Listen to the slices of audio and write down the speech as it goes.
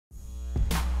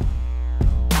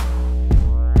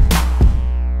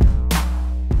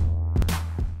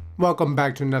Welcome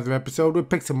back to another episode with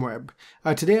PixumWeb.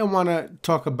 Today I want to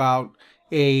talk about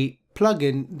a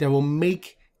plugin that will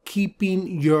make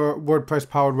keeping your WordPress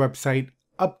powered website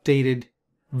updated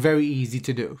very easy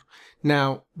to do.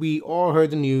 Now, we all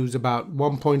heard the news about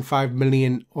 1.5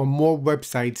 million or more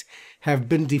websites have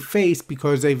been defaced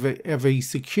because of a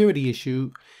security issue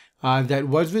that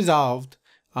was resolved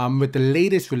with the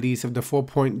latest release of the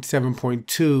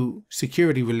 4.7.2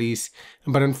 security release,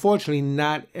 but unfortunately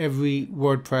not every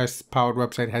WordPress powered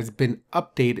website has been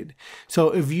updated.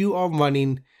 So if you are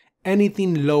running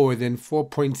anything lower than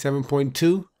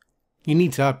 4.7.2, you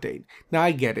need to update. Now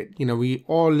I get it, we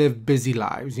all live busy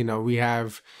lives. We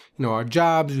have, our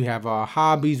jobs, we have our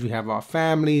hobbies, we have our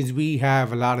families, we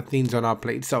have a lot of things on our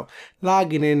plate. So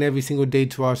logging in every single day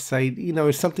to our site,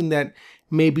 is something that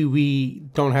maybe we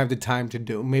don't have the time to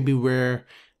do. Maybe we're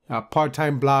a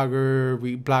part-time blogger.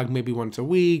 We blog maybe once a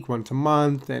week, once a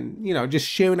month, and, just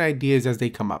sharing ideas as they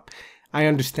come up. I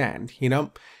understand,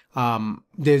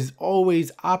 there's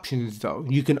always options though.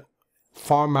 You can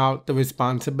farm out the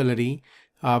responsibility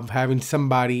of having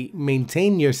somebody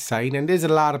maintain your site, and there's a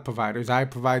lot of providers. I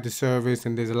provide the service,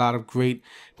 and there's a lot of great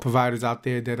providers out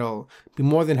there that'll be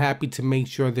more than happy to make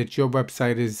sure that your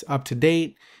website is up to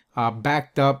date,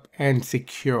 backed up, and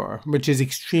secure, which is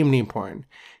extremely important.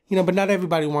 But not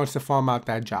everybody wants to farm out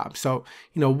that job. So,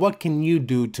 what can you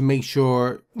do to make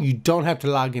sure you don't have to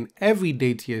log in every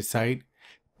day to your site,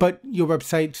 but your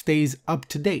website stays up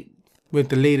to date with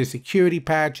the latest security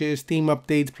patches, theme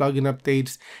updates, plugin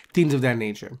updates, things of that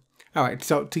nature? All right,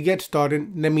 so to get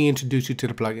started, let me introduce you to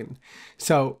the plugin.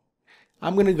 So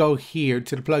I'm going to go here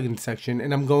to the plugin section,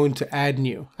 and I'm going to add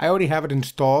new. I already have it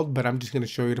installed, but I'm just going to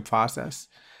show you the process.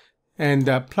 And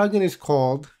the plugin is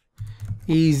called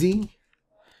Easy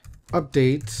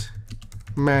Updates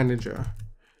Manager.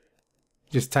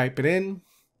 Just type it in.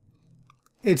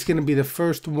 It's going to be the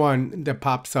first one that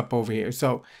pops up over here.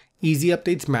 So Easy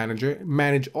Updates Manager,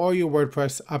 manage all your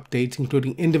WordPress updates,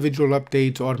 including individual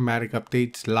updates, automatic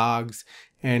updates, logs,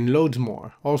 and loads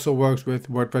more. Also works with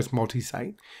WordPress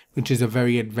Multisite, which is a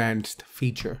very advanced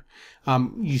feature.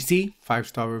 You see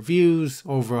 5-star reviews,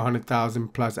 over 100,000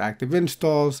 plus active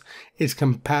installs. It's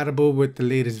compatible with the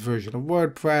latest version of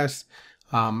WordPress.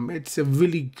 It's a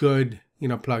really good,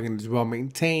 plugin. It's well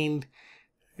maintained.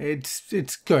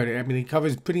 It's good. I mean, it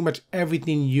covers pretty much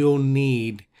everything you'll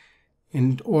need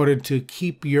in order to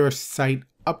keep your site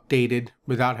updated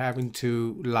without having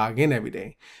to log in every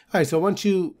day. All right, so once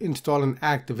you install and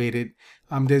activate it,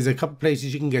 there's a couple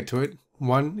places you can get to it.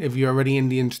 One, if you're already in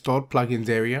the installed plugins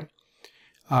area,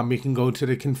 you can go to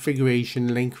the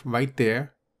configuration link right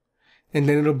there, and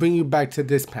then it'll bring you back to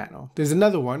this panel. There's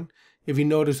another one. If you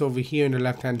notice over here in the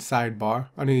left-hand sidebar,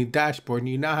 under the dashboard,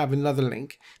 you now have another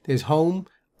link. There's Home,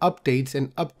 Updates,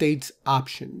 and Updates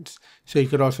Options. So you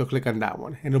could also click on that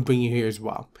one, and it'll bring you here as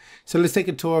well. So let's take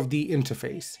a tour of the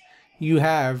interface. You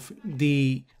have on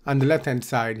the left-hand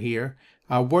side here,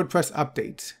 WordPress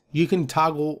Updates. You can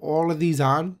toggle all of these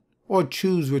on or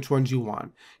choose which ones you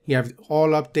want. You have all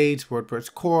updates,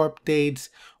 WordPress core updates,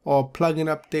 all plugin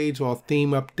updates, all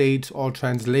theme updates, all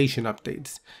translation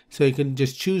updates. So you can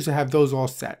just choose to have those all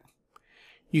set.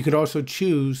 You could also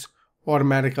choose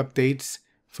automatic updates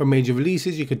for major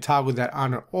releases. You could toggle that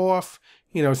on or off.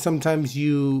 Sometimes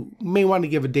you may want to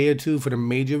give a day or two for the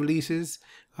major releases,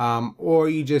 or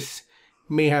you just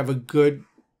may have a good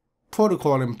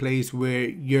protocol in place where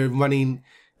you're running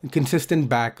consistent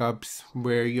backups,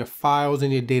 where your files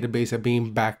in your database are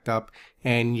being backed up,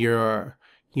 and you're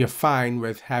fine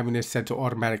with having it set to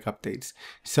automatic updates.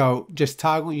 So just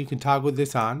you can toggle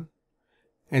this on,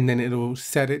 and then it'll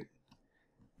set it.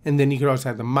 And then you could also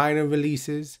have the minor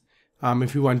releases.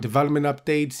 If you want development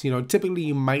updates, typically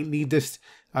you might need this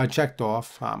checked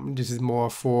off. This is more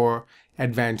for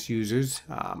advanced users,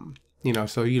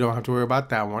 so you don't have to worry about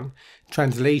that one.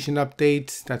 Translation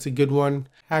updates, that's a good one.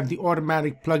 Have the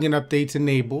automatic plugin updates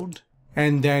enabled,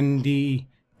 and then the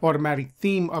automatic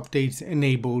theme updates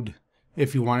enabled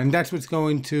if you want. And that's what's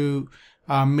going to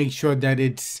make sure that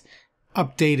it's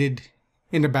updated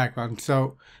in the background.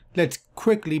 So let's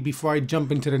quickly, before I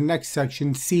jump into the next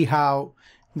section, see how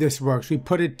this works. We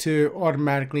put it to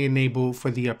automatically enable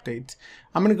for the updates.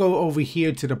 I'm going to go over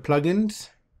here to the plugins,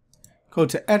 go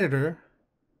to editor,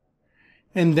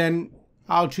 and then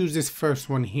I'll choose this first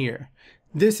one here.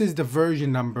 This is the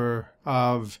version number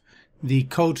of the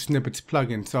code snippets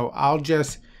plugin. So I'll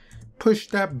just push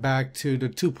that back to the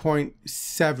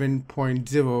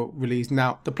 2.7.0 release.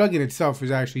 Now the plugin itself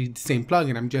is actually the same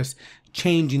plugin. I'm just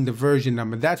changing the version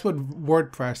number. That's what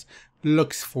WordPress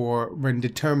looks for when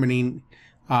determining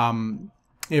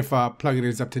if a plugin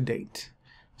is up to date.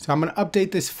 So I'm going to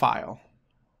update this file.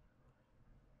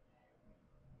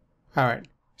 All right,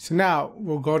 so now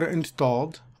we'll go to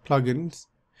installed plugins,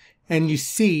 and you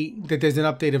see that there's an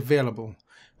update available.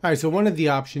 All right, so one of the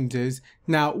options is,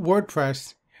 now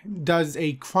WordPress does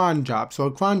a cron job. So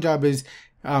a cron job is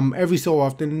every so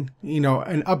often,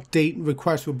 an update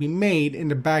request will be made in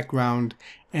the background,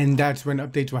 and that's when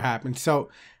updates will happen. So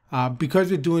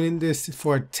because we're doing this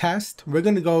for a test, we're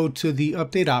going to go to the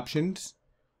update options.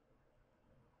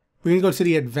 We're going to go to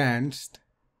the advanced,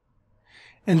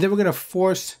 and then we're going to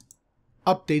force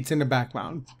updates in the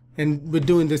background. And we're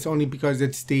doing this only because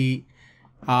it's the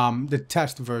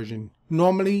test version.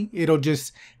 Normally, it'll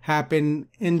just happen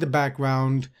in the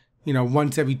background,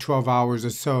 once every 12 hours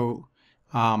or so,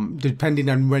 depending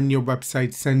on when your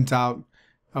website sends out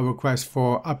a request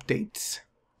for updates.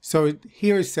 So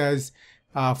here it says,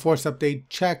 force update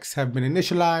checks have been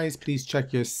initialized. Please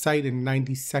check your site in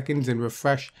 90 seconds and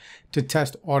refresh to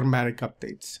test automatic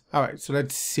updates. All right, so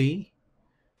let's see.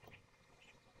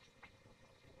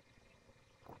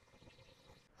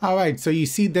 All right, so you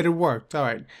see that it worked. All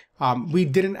right, we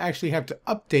didn't actually have to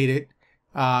update it.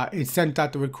 It sent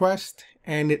out the request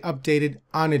and it updated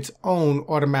on its own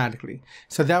automatically.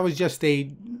 So that was just a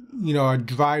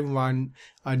dry run,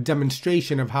 a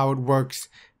demonstration of how it works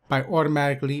by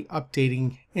automatically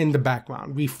updating in the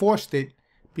background. We forced it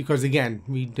because, again,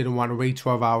 we didn't want to wait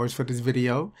 12 hours for this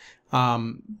video,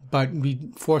 but we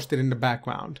forced it in the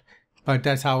background. But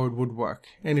that's how it would work.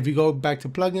 And if you go back to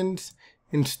plugins,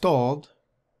 installed,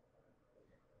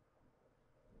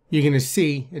 you're going to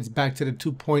see it's back to the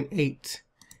 2.8.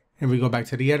 And we go back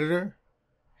to the editor.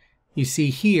 You see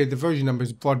here the version number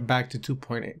is brought back to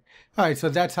 2.8. All right, so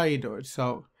that's how you do it.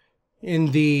 So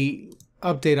in the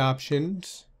update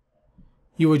options,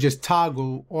 you would just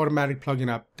toggle automatic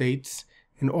plugin updates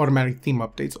and automatic theme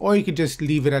updates, or you could just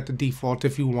leave it at the default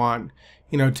if you want,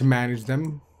 to manage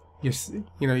them,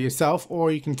 yourself,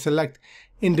 or you can select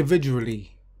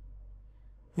individually,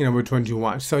 which ones you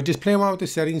want. So just play around with the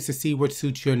settings to see what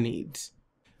suits your needs.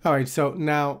 All right, so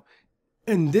now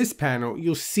in this panel,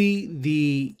 you'll see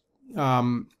the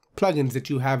plugins that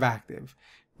you have active.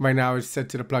 Right now it's set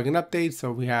to the plugin update.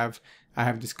 So I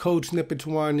have this code snippets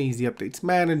one, Easy Updates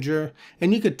Manager,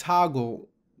 and you could toggle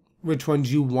which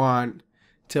ones you want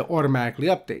to automatically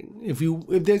update.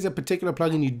 If there's a particular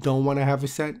plugin you don't want to have it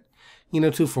set,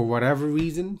 to for whatever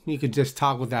reason, you could just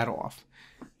toggle that off.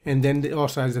 And then it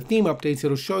also has the theme updates.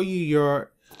 It'll show you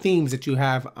your themes that you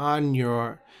have on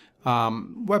your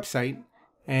website,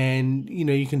 and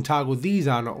you can toggle these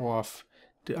on or off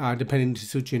depending to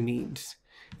suit your needs.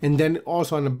 And then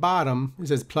also on the bottom it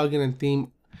says plugin and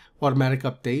theme automatic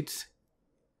updates.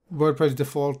 WordPress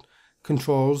default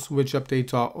controls which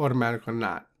updates are automatic or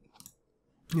not.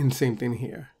 And same thing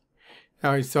here.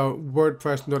 All right, so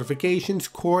WordPress notifications,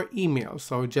 core emails.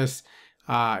 So just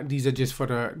these are just for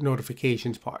the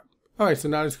notifications part. All right, so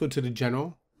now let's go to the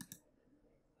general.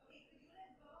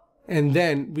 And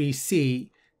then we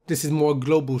see this is more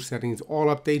global settings. All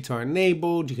updates are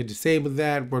enabled. You can disable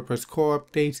that. WordPress core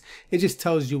updates. It just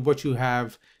tells you what you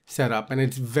have set up, and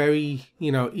it's very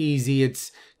easy.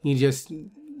 You just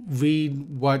read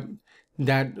what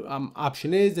that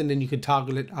option is, and then you can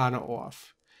toggle it on or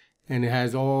off. And it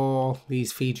has all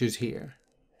these features here.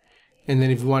 And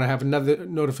then if you want to have another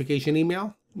notification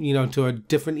email, to a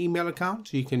different email account,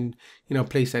 so you can,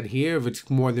 place that here. If it's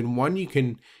more than one, you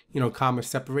can, comma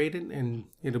separate it, and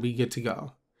it'll be good to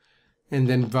go. And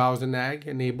then browser nag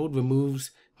enabled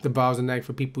removes the browser nag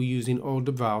for people using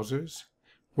older browsers.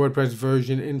 WordPress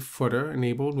version in footer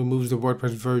enabled removes the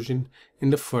WordPress version in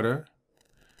the footer.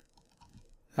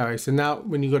 All right, so now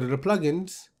when you go to the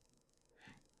plugins,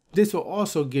 this will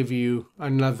also give you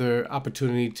another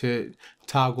opportunity to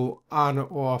toggle on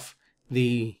or off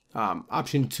the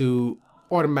option to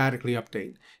automatically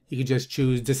update. You can just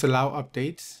choose disallow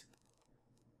updates.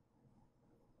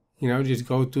 Just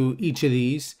go through each of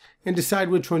these and decide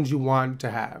which ones you want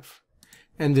to have.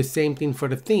 And the same thing for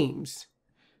the themes.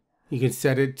 You can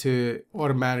set it to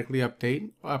automatically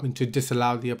update, to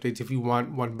disallow the updates if you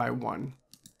want one by one.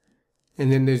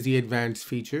 And then there's the advanced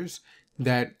features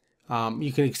that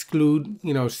you can exclude,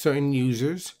 certain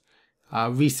users.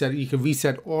 You can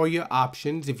reset all your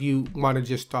options if you want to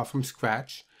just start from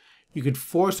scratch. You could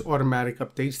force automatic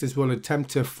updates. This will attempt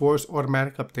to force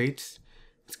automatic updates.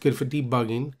 It's good for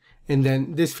debugging. And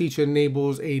then this feature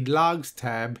enables a logs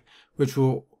tab, which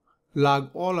will log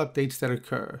all updates that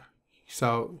occur.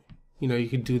 So, you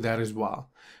can do that as well.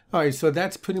 All right, so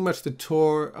that's pretty much the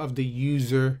tour of the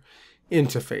user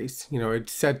interface. It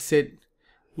sets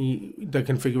the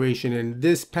configuration in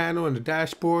this panel in the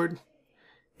dashboard,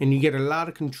 and you get a lot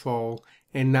of control.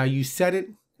 And now you set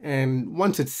it, and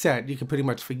once it's set, you can pretty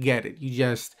much forget it. You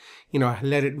just,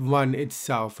 let it run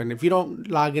itself. And if you don't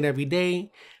log in every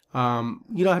day,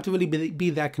 you don't have to really be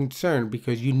that concerned,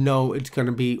 because it's going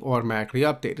to be automatically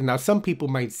updated. Now, some people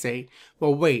might say,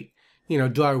 well, wait,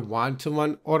 do I want to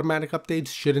run automatic updates?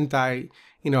 Shouldn't I,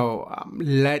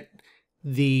 let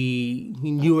the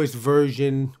newest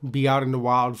version be out in the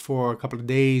wild for a couple of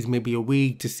days, maybe a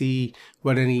week, to see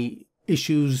what any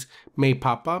issues may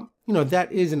pop up?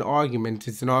 That is an argument.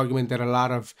 It's an argument that a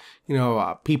lot of,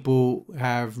 people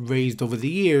have raised over the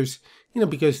years,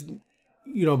 because,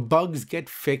 bugs get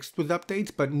fixed with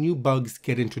updates, but new bugs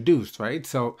get introduced, right?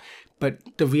 So, but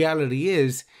the reality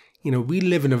is, we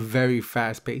live in a very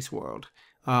fast-paced world.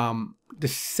 The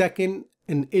second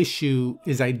an issue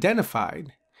is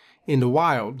identified in the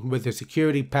wild with a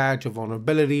security patch or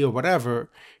vulnerability or whatever,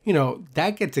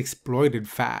 that gets exploited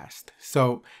fast.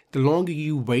 So the longer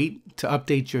you wait to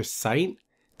update your site,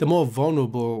 the more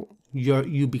vulnerable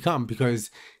you become, because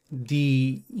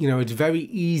it's very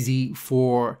easy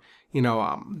for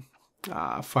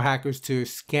hackers to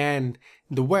scan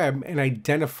the web and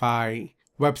identify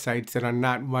websites that are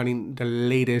not running the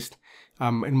latest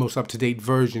and most up-to-date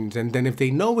versions. And then if they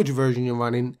know which version you're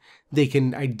running, they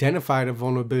can identify the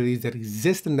vulnerabilities that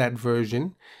exist in that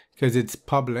version, because it's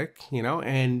public,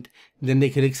 and then they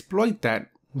could exploit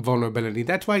that vulnerability.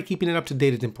 That's why keeping it up to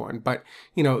date is important. But,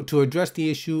 to address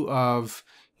the issue of,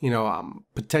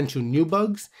 potential new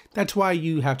bugs, that's why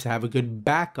you have to have a good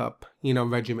backup,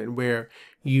 regimen, where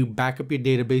you back up your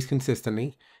database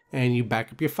consistently and you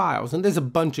back up your files. And there's a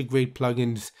bunch of great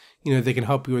plugins, that can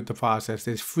help you with the process.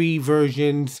 There's free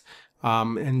versions,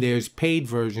 and there's paid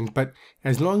versions, but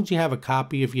as long as you have a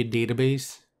copy of your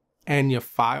database and your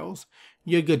files,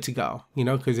 you're good to go,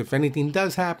 because if anything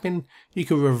does happen, you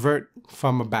can revert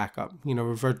from a backup,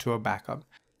 revert to a backup.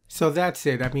 So that's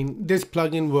it. I mean, this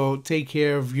plugin will take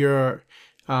care of your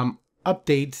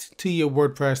updates to your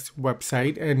WordPress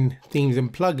website and themes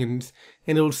and plugins,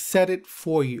 and it'll set it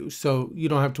for you, so you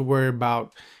don't have to worry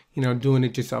about, doing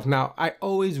it yourself. Now, I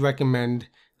always recommend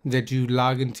that you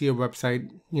log into your website,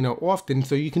 often,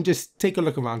 so you can just take a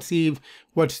look around, see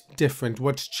what's different,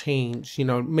 what's changed,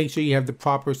 make sure you have the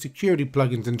proper security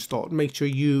plugins installed, make sure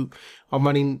you are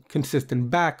running consistent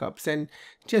backups, and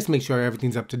just make sure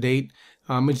everything's up to date.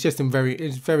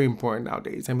 It's very important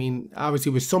nowadays. I mean,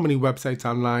 obviously with so many websites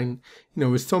online,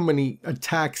 with so many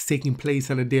attacks taking place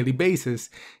on a daily basis,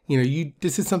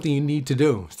 this is something you need to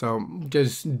do. So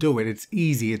just do it. It's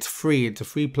easy. It's free. It's a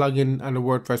free plugin on the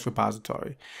WordPress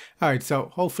repository. All right.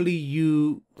 So hopefully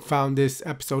you found this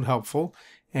episode helpful.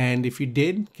 And if you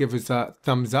did, give us a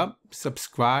thumbs up,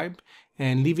 subscribe,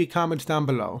 and leave your comments down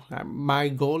below. My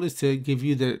goal is to give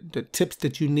you the tips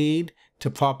that you need to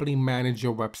properly manage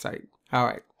your website. All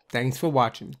right. Thanks for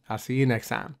watching. I'll see you next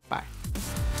time. Bye.